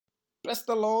Bless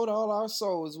the Lord, all our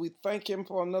souls. We thank Him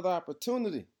for another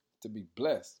opportunity to be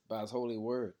blessed by His holy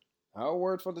word. Our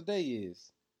word for the day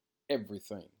is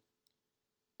everything.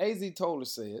 A.Z. Toller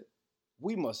said,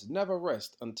 we must never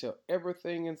rest until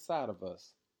everything inside of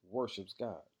us worships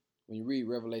God. When you read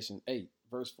Revelation 8,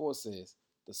 verse 4 says,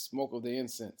 the smoke of the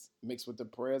incense mixed with the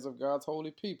prayers of God's holy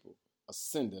people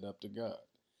ascended up to God.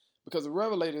 Because the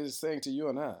Revelator is saying to you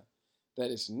and I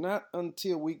that it's not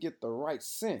until we get the right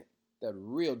scent that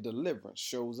real deliverance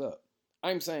shows up.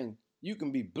 I'm saying you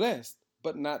can be blessed,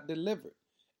 but not delivered.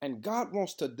 And God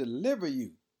wants to deliver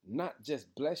you, not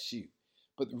just bless you.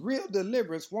 But real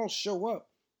deliverance won't show up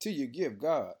till you give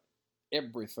God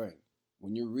everything.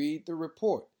 When you read the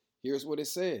report, here's what it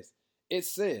says. It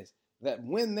says that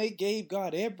when they gave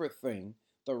God everything,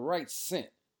 the right scent,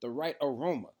 the right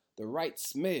aroma, the right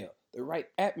smell, the right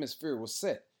atmosphere was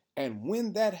set. And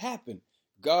when that happened,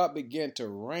 God began to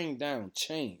rain down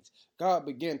change. God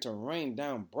began to rain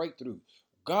down breakthrough.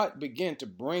 God began to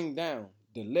bring down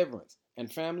deliverance.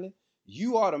 And family,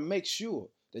 you ought to make sure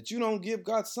that you don't give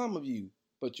God some of you,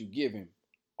 but you give Him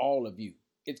all of you.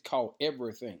 It's called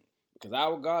everything. Because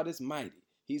our God is mighty.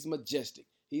 He's majestic.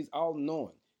 He's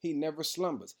all-knowing. He never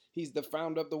slumbers. He's the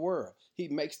founder of the world. He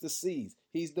makes the seas.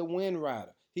 He's the wind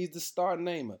rider. He's the star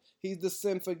namer. He's the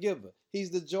sin forgiver. He's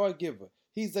the joy giver.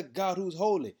 He's a God who's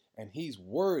holy, and He's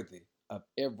worthy of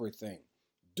everything.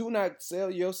 Do not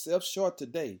sell yourself short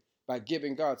today by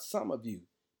giving God some of you,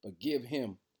 but give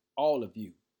Him all of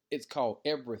you. It's called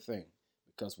everything,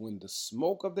 because when the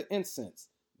smoke of the incense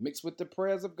mixed with the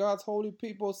prayers of God's holy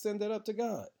people ascended up to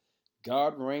God,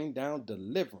 God rained down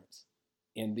deliverance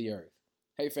in the earth.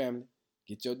 Hey family,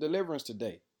 get your deliverance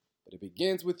today, but it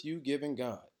begins with you giving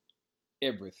God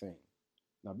everything.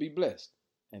 Now be blessed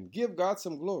and give God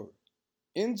some glory.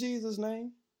 In Jesus'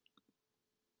 name,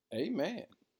 amen.